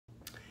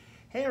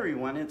Hey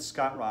everyone, it's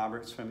Scott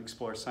Roberts from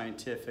Explore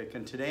Scientific,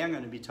 and today I'm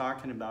going to be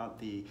talking about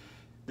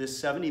this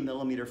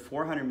 70mm,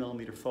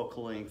 400mm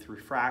focal length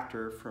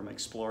refractor from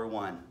Explore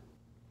 1.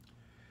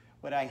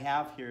 What I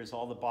have here is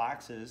all the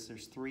boxes.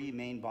 There's three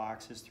main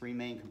boxes, three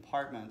main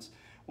compartments.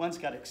 One's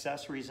got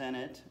accessories in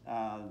it.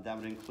 That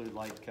would include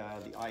like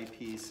the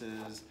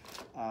eyepieces,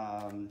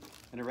 an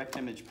erect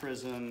image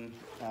prism,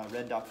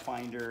 red dot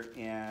finder,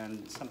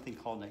 and something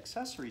called an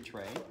accessory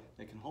tray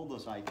that can hold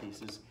those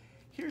eyepieces.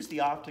 Here's the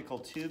optical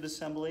tube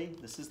assembly.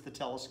 This is the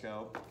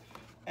telescope.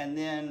 And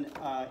then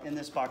in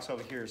this box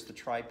over here is the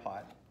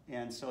tripod.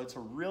 And so it's a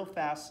real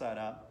fast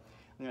setup.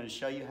 I'm going to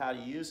show you how to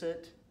use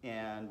it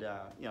and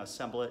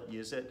assemble it,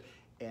 use it,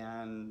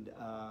 and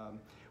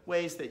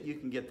ways that you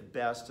can get the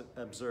best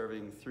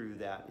observing through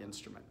that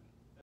instrument.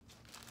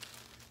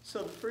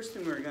 So the first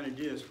thing we're going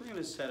to do is we're going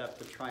to set up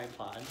the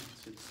tripod.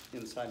 So it's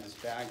inside this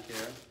bag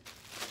here.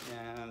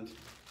 And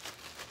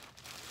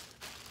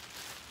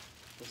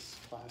this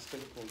plastic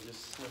will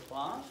just slip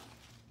off.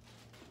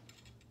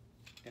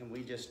 And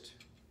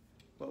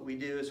what we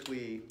do is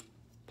we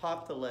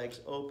pop the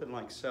legs open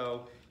like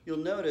so. You'll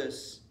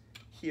notice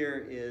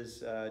here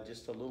is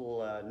just a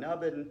little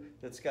nubbin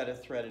that's got a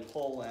threaded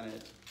hole in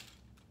it.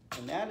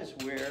 And that is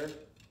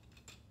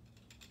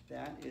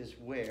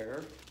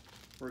where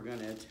we're going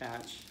to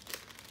attach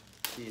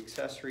the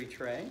accessory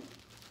tray.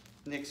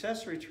 And the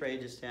accessory tray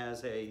just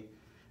has a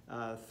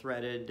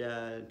threaded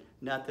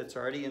nut that's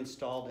already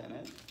installed in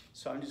it.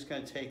 So I'm just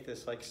going to take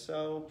this like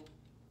so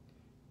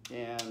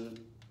and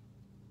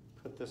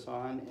put this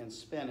on and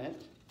spin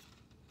it.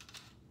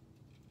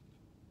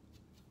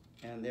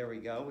 And there we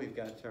go, we've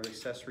got our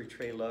accessory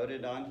tray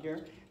loaded on here.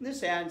 And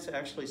this adds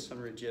actually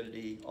some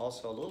rigidity,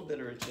 also a little bit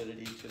of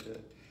rigidity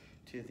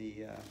to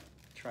the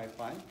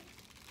tripod,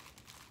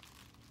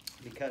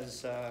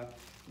 because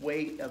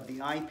weight of the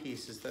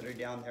eyepieces that are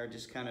down there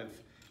just kind of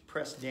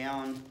press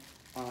down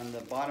on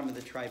the bottom of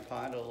the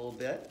tripod a little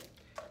bit,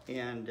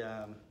 and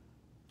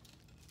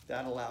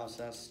that allows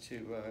us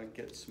to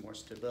get some more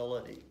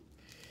stability.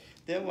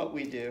 Then what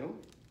we do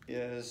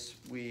is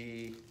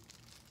we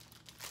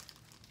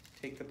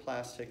take the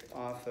plastic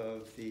off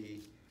of the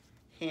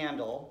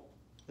handle.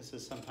 This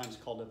is sometimes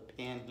called a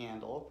pan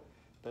handle,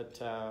 but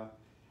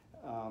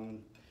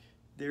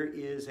there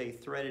is a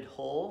threaded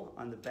hole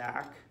on the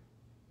back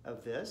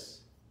of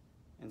this.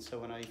 And so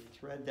when I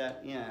thread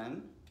that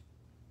in,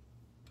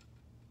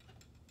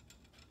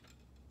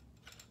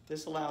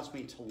 this allows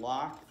me to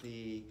lock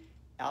the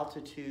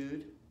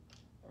altitude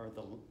or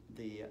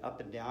the up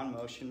and down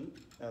motion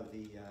of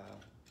the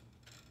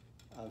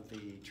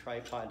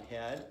tripod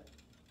head.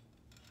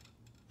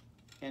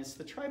 And it's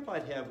the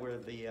tripod head where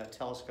the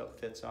telescope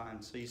fits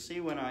on. So you see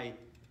when I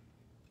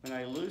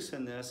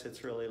loosen this,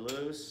 it's really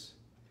loose.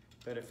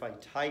 But if I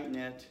tighten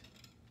it,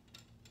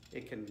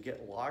 it can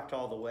get locked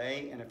all the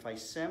way. And if I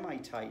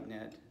semi-tighten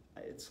it,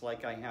 it's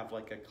like I have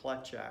like a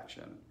clutch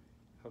action,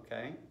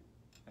 okay?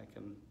 I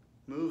can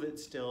move it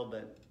still,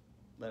 but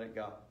let it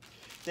go.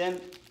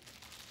 Then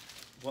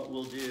what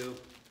we'll do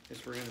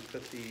is we're gonna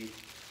put the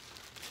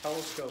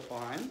telescope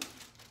on.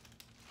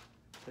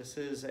 This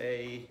is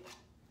a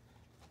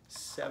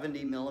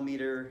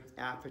 70mm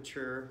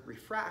aperture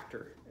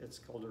refractor. It's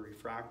called a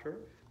refractor.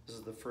 This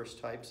is the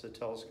first types of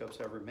telescopes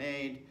ever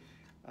made.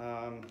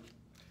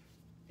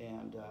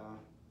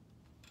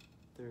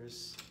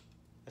 There's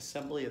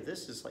assembly of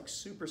this is like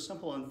super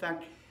simple. In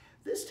fact,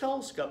 this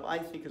telescope I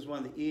think is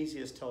one of the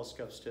easiest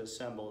telescopes to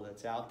assemble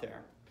that's out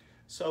there.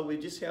 So we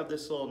just have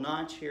this little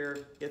notch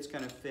here. It's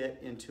going to fit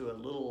into a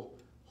little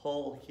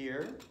hole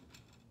here.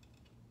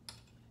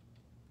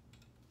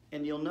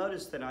 And you'll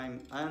notice that I'm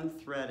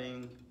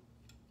unthreading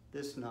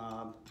this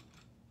knob,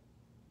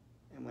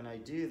 and when I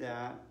do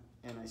that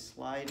and I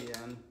slide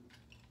in,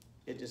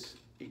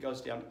 it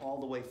goes down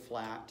all the way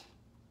flat.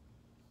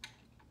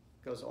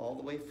 Goes all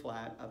the way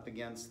flat up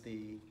against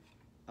the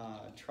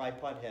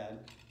tripod head.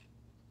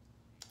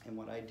 And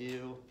what I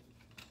do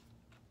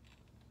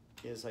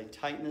is I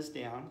tighten this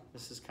down.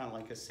 This is kind of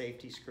like a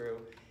safety screw,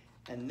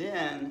 and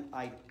then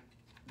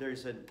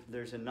there's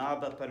a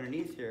knob up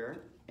underneath here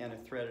and a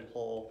threaded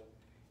hole,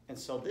 and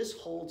so this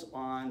holds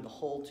on the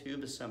whole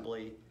tube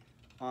assembly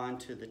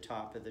onto the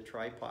top of the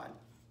tripod.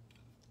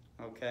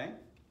 Okay,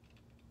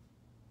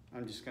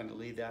 I'm just going to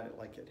leave that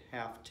at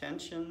half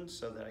tension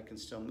so that I can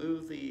still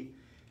move the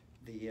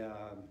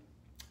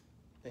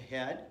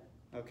head.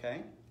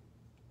 Okay,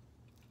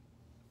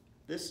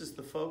 this is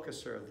the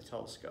focuser of the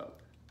telescope,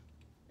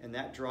 and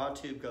that draw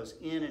tube goes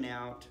in and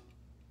out.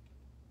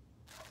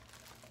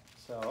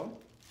 So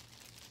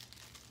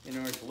in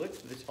order to look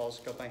through the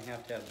telescope, I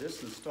have to have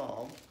this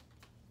installed.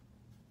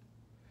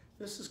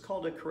 This is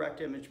called a correct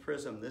image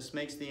prism. This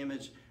makes the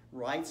image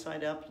right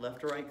side up,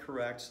 left or right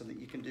correct, so that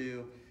you can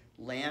do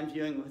land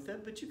viewing with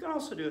it, but you can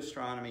also do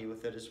astronomy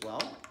with it as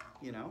well.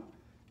 You know,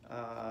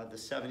 the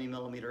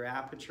 70mm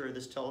aperture of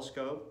this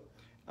telescope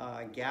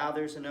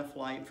gathers enough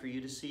light for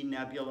you to see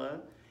nebula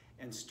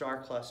and star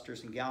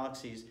clusters and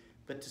galaxies.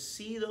 But to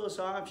see those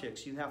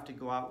objects, you have to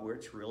go out where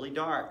it's really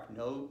dark.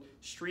 No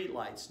street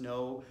lights,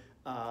 no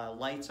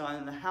lights on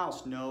in the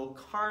house, no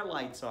car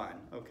lights on,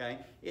 okay?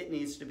 It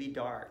needs to be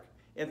dark.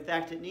 In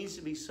fact, it needs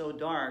to be so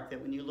dark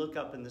that when you look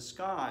up in the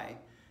sky,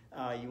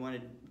 you want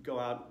to go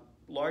out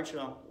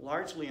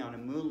largely on a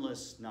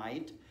moonless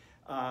night.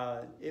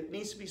 It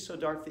needs to be so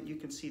dark that you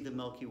can see the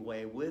Milky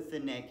Way with the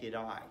naked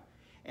eye.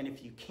 And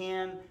if you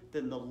can,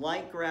 then the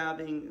light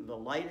grabbing, the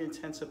light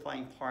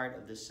intensifying part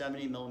of the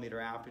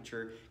 70mm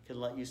aperture can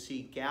let you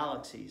see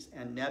galaxies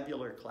and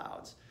nebular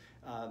clouds,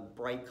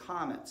 bright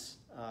comets,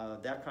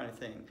 that kind of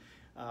thing.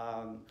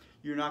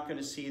 You're not going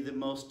to see the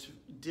most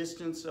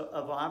distance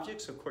of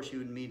objects. Of course, you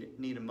would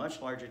need a much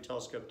larger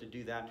telescope to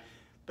do that.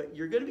 But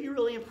you're going to be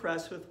really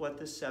impressed with what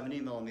this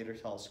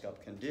 70mm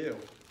telescope can do.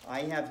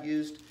 I have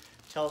used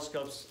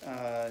telescopes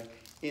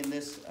in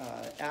this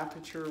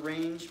aperture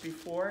range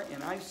before,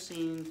 and I've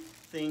seen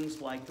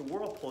things like the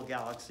Whirlpool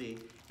Galaxy,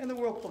 and the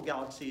Whirlpool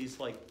Galaxy is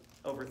like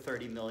over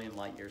 30 million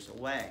light years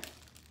away.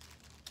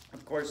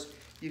 Of course,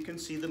 you can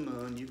see the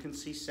moon, you can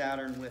see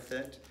Saturn with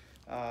it.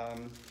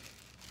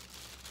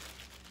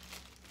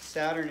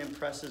 Saturn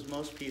impresses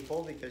most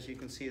people because you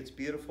can see its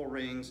beautiful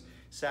rings.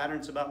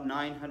 Saturn's about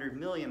 900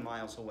 million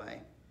miles away,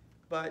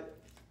 but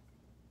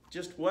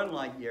just 1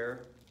 light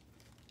year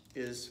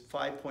is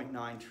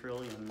 5.9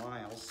 trillion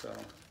miles, so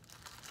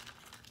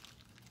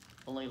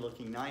only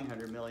looking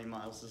 900 million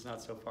miles is not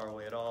so far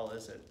away at all,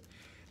 is it?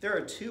 There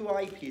are 2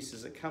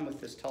 eyepieces that come with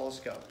this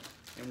telescope,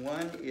 and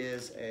one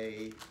is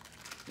a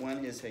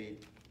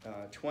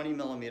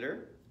 20mm,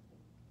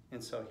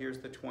 and so here's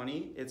the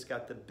 20. It's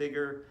got the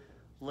bigger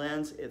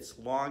lens, it's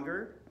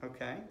longer,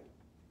 okay?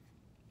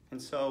 And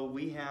so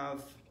we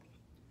have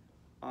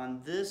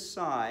on this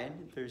side,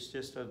 there's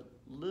just a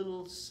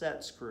little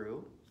set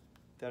screw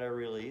that I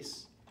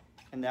release,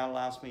 and that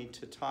allows me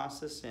to toss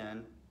this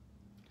in.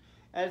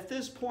 At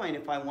this point,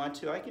 if I want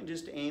to, I can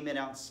just aim it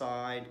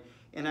outside,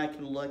 and I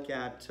can look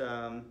at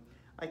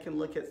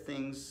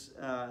things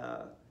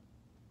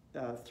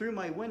through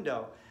my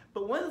window.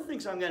 But one of the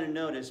things I'm going to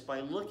notice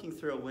by looking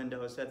through a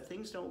window is that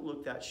things don't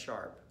look that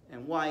sharp.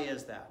 And why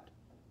is that?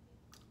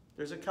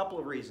 There's a couple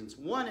of reasons.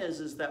 One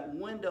is that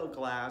window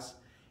glass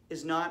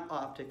is not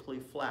optically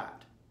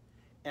flat.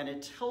 And a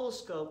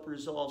telescope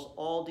resolves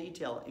all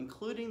detail,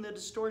 including the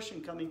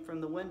distortion coming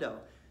from the window.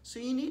 So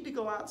you need to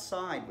go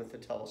outside with the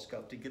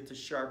telescope to get the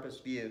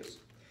sharpest views.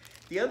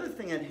 The other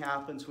thing that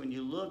happens when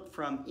you look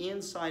from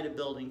inside a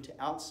building to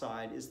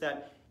outside is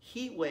that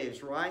heat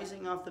waves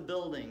rising off the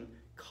building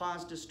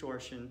cause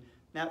distortion.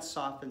 That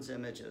softens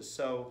images.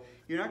 So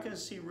you're not going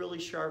to see really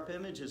sharp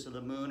images of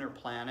the moon or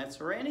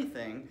planets or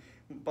anything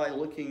by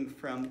looking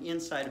from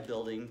inside a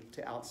building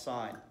to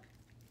outside.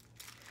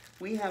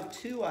 We have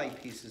 2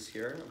 eyepieces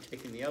here. I'm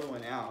taking the other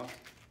one out.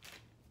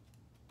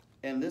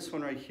 And this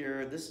one right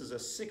here, this is a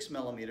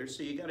 6mm,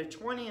 so you got a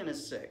 20 and a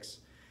 6.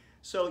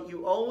 So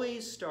you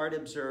always start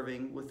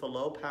observing with the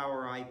low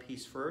power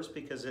eyepiece first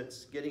because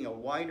it's getting a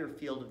wider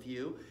field of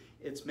view.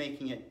 It's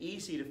making it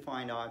easy to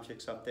find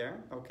objects up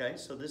there. Okay,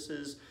 so this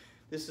is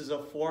a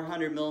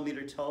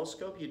 400mm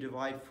telescope. You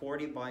divide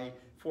 40 by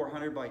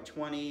 400 by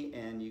 20,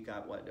 and you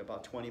got what,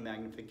 about 20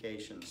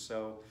 magnifications.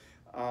 So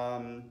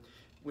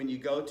when you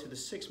go to the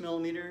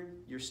 6mm,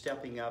 you're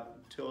stepping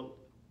up to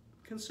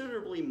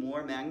considerably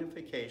more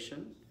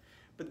magnification,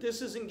 but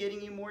this isn't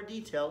getting you more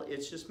detail,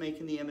 it's just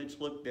making the image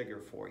look bigger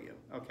for you,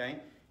 okay?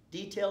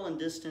 Detail and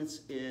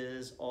distance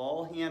is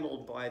all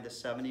handled by the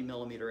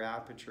 70mm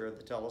aperture of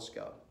the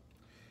telescope.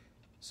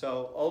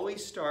 So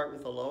always start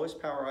with the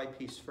lowest power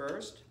eyepiece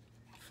first,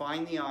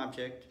 find the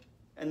object,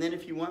 and then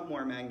if you want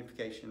more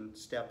magnification,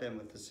 step in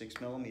with the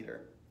 6mm.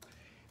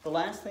 The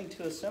last thing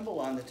to assemble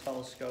on the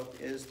telescope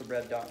is the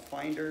red dot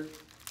finder.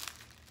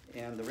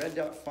 And the red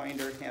dot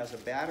finder has a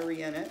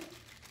battery in it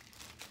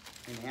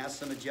and has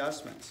some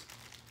adjustments.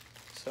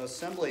 So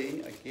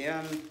assembly,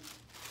 again,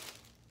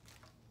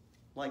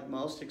 like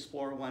most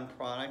Explorer 1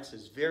 products,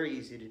 is very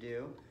easy to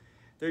do.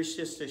 There's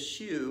just a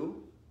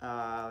shoe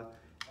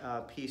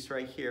piece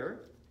right here,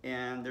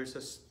 and there's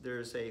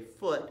a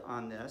foot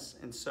on this,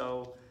 and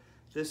so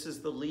this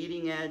is the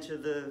leading edge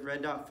of the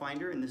red dot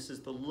finder, and this is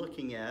the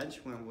looking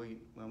edge when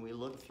we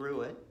look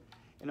through it.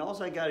 And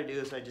all I got to do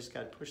is I just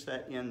got to push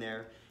that in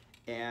there,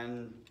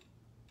 and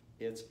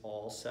it's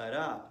all set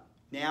up.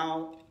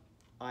 Now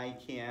I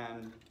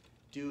can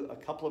do a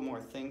couple of more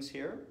things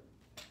here.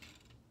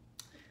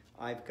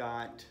 I've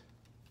got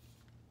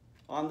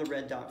on the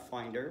red dot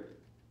finder,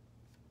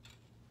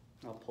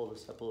 I'll pull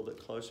this up a little bit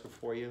closer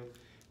for you.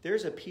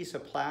 There's a piece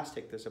of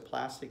plastic. There's a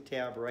plastic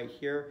tab right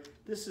here.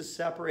 This is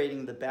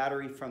separating the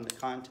battery from the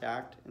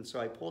contact, and so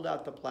I pulled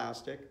out the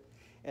plastic,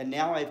 and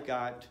now I've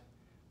got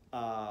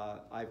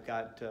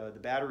the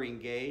battery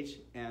engaged,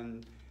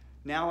 and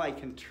now I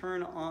can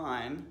turn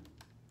on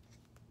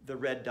the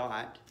red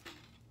dot,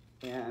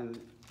 and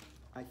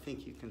I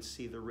think you can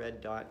see the red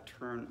dot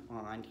turn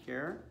on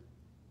here,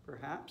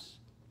 perhaps.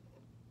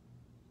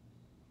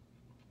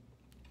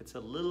 It's a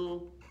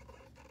little,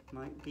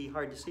 might be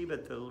hard to see,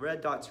 but the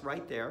red dot's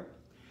right there.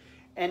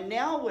 And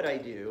now what I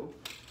do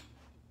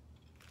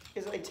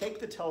is I take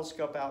the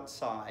telescope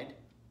outside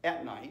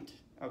at night,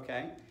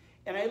 okay,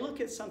 and I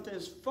look at something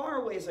as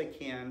far away as I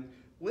can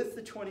with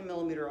the 20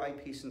 millimeter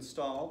eyepiece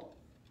installed.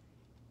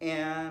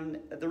 And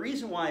the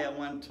reason why I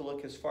want to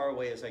look as far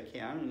away as I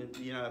can, and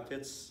you know, if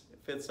it's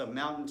a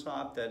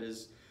mountaintop that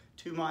is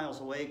 2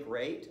 miles away,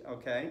 great,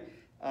 okay.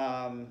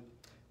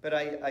 But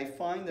I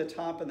find the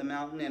top of the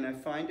mountain and I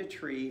find a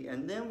tree,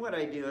 and then what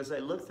I do is I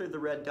look through the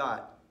red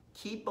dot.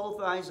 Keep both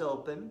eyes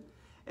open,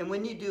 and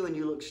when you do and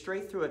you look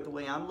straight through it the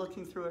way I'm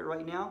looking through it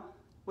right now,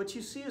 what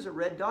you see is a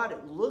red dot.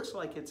 It looks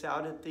like it's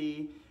out at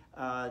the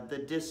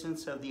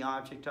distance of the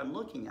object I'm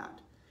looking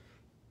at.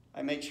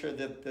 I make sure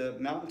that the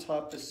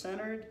mountaintop is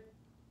centered,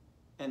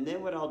 and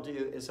then what I'll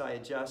do is I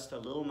adjust a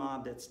little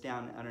knob that's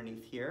down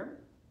underneath here.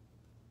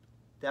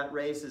 That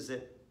raises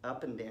it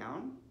up and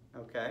down,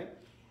 okay?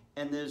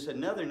 And there's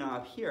another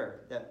knob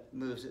here that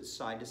moves it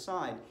side to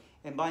side.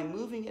 And by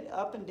moving it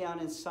up and down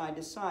and side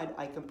to side,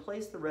 I can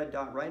place the red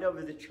dot right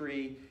over the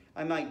tree.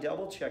 I might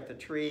double check the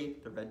tree,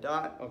 the red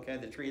dot, okay,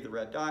 the tree, the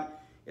red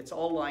dot. It's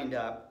all lined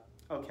up,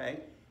 okay?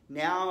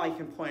 Now I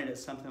can point it at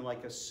something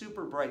like a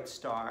super bright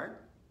star.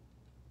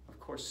 Of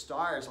course,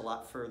 star is a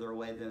lot further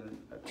away than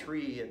a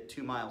tree at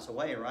 2 miles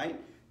away, right?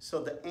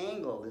 So the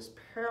angle, this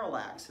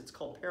parallax, it's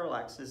called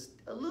parallax, is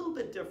a little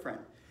bit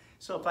different.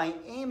 So if I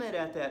aim it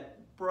at that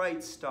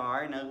bright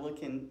star and I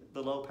look in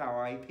the low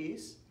power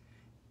eyepiece,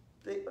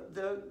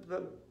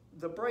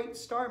 the bright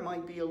star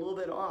might be a little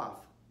bit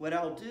off. What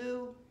I'll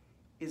do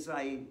is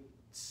I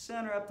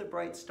center up the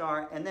bright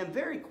star, and then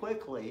very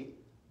quickly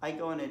I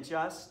go and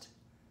adjust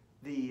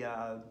the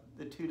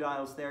 2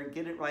 dials there,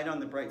 get it right on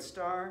the bright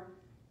star,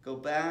 go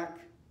back,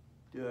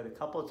 do it a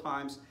couple of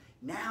times.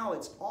 Now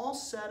it's all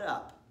set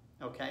up,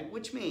 okay?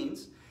 Which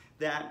means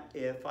that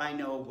if I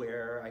know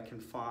where I can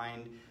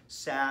find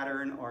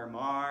Saturn or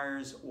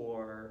Mars,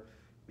 or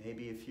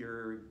maybe if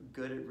you're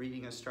good at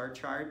reading a star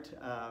chart,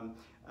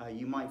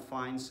 you might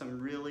find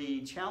some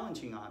really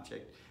challenging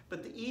object.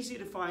 But the easy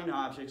to find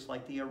objects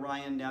like the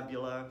Orion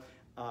Nebula,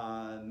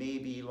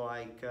 maybe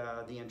like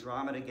the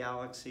Andromeda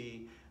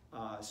Galaxy,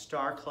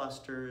 star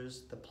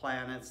clusters, the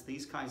planets,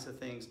 these kinds of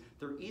things,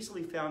 they're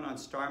easily found on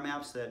star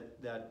maps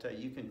that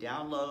you can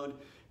download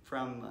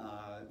from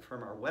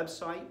our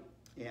website,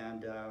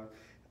 and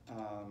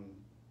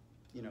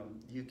you know,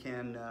 you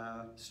can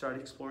start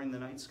exploring the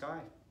night sky.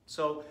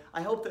 So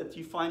I hope that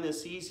you find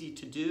this easy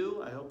to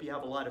do. I hope you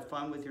have a lot of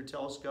fun with your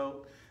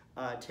telescope.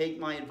 Take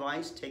my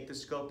advice, take the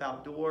scope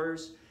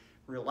outdoors,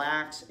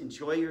 relax,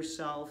 enjoy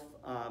yourself,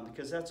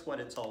 because that's what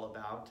it's all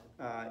about,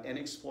 and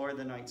explore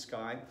the night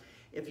sky.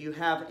 If you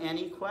have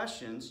any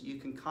questions, you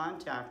can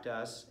contact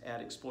us at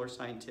Explore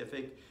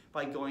Scientific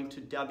by going to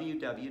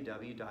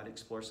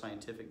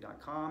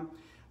www.explorescientific.com.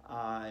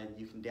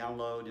 You can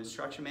download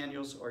instruction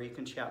manuals, or you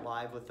can chat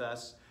live with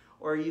us,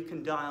 or you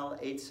can dial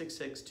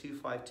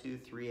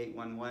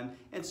 866-252-3811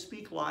 and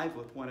speak live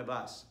with one of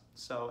us.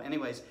 So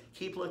anyways,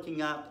 keep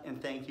looking up,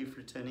 and thank you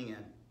for tuning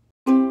in.